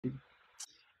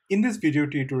In this video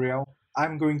tutorial,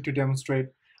 I'm going to demonstrate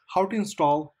how to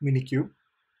install Minikube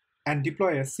and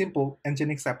deploy a simple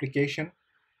NGINX application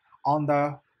on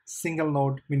the single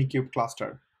node Minikube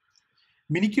cluster.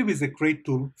 Minikube is a great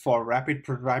tool for rapid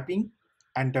prototyping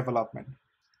and development.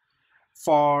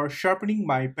 For sharpening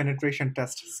my penetration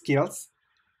test skills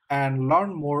and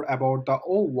learn more about the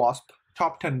OWASP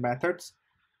top 10 methods,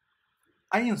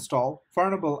 I install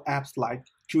vulnerable apps like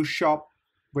JuiceShop,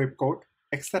 Webcode,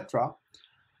 etc.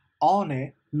 on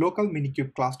a local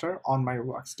Minikube cluster on my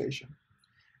workstation.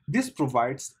 This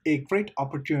provides a great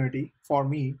opportunity for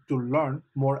me to learn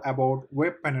more about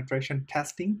web penetration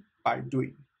testing by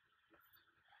doing.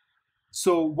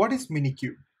 So what is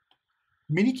Minikube?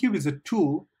 Minikube is a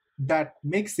tool that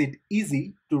makes it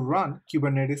easy to run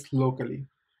Kubernetes locally.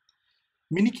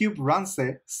 Minikube runs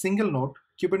a single node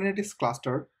Kubernetes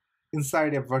cluster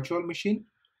inside a virtual machine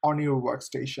on your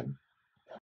workstation.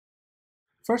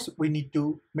 First, we need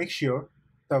to make sure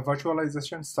the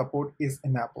virtualization support is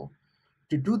enabled.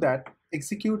 To do that,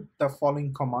 execute the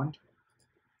following command.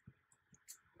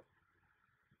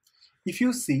 If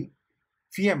you see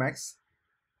VMX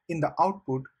in the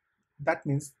output, that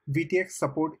means VTX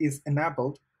support is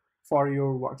enabled for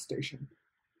your workstation.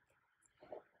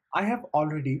 I have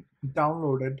already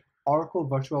downloaded Oracle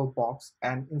VirtualBox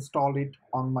and installed it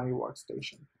on my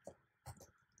workstation.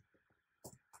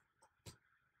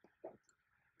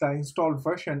 The installed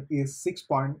version is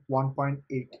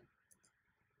 6.1.8.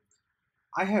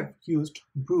 I have used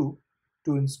brew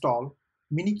to install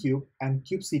Minikube and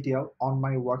kubectl on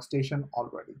my workstation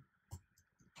already.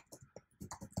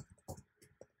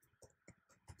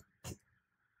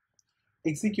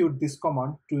 Execute this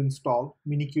command to install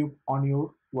Minikube on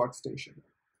your workstation.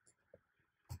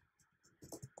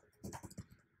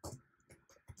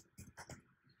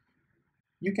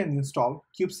 You can install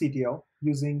kubectl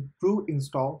using brew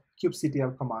install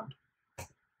kubectl command.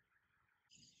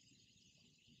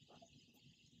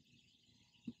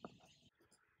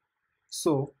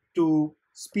 So to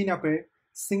spin up a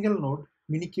single node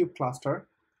Minikube cluster,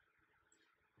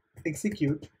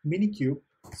 execute Minikube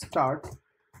start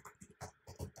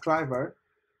driver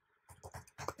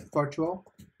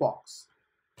virtual box.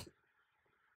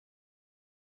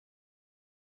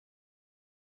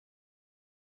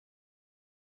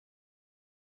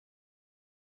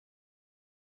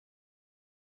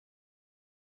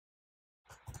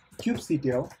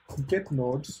 kubectl get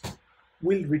nodes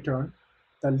will return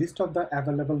the list of the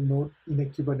available node in a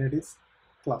Kubernetes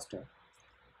cluster.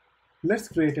 Let's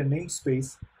create a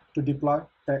namespace to deploy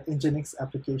the NGINX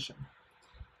application.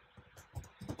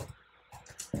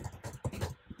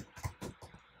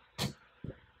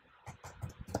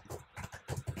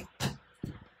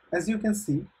 As you can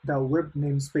see, the web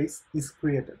namespace is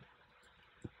created.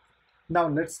 Now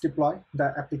let's deploy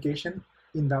the application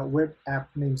in the web app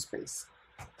namespace.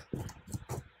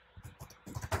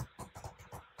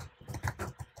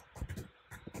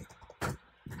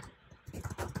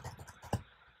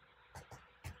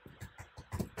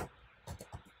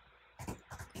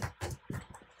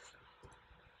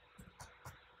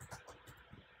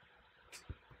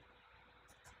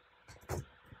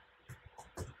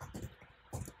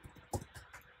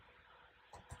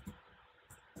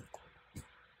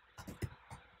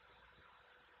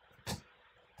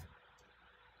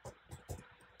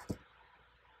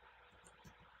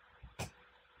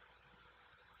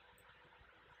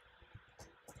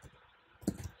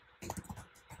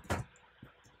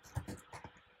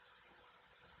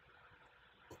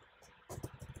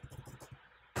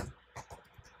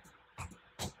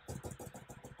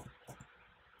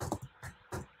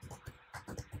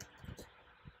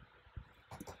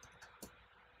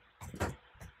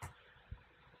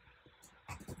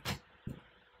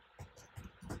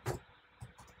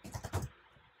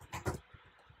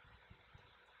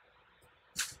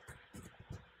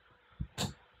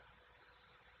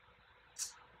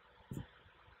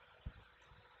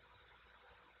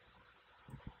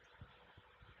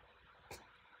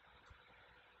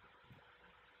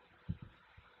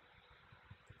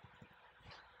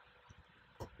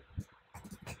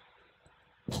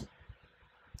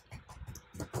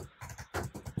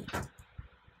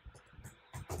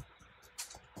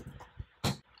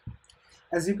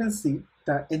 As you can see,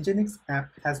 the NGINX app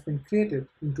has been created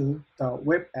into the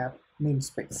web app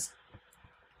namespace.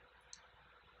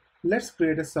 Let's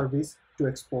create a service to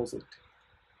expose it.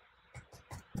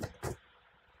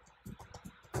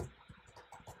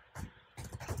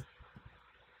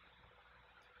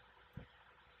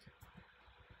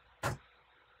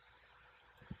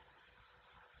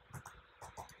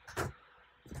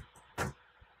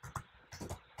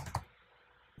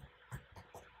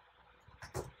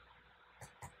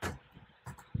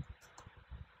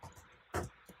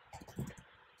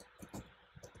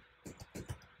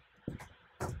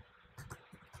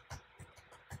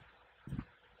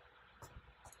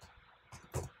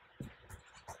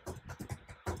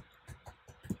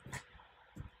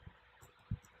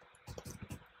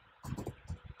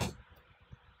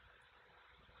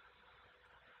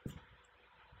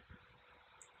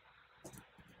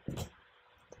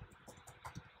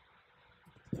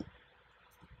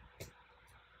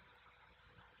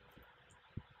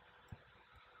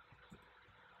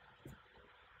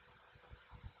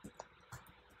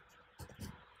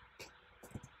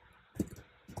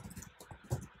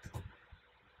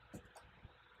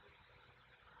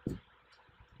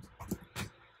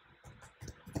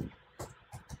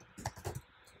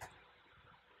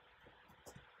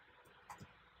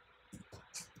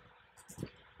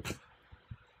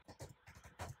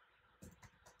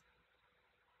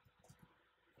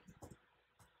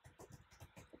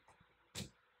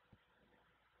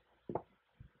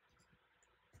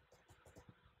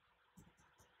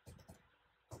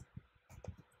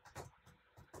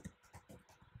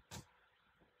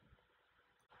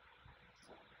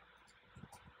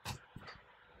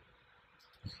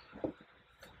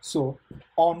 So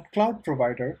on cloud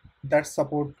provider that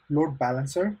support load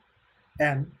balancer,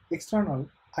 an external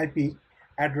IP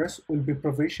address will be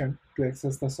provisioned to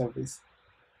access the service.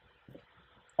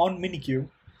 On Minikube,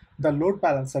 the load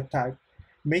balancer type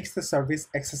makes the service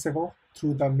accessible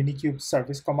through the Minikube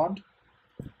service command.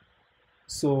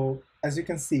 So as you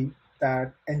can see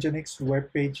that NGINX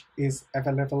web page is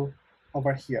available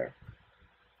over here.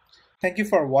 Thank you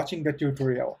for watching the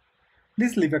tutorial.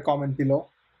 Please leave a comment below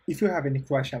if you have any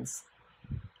questions.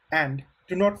 And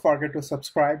do not forget to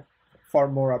subscribe for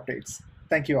more updates.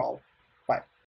 Thank you all.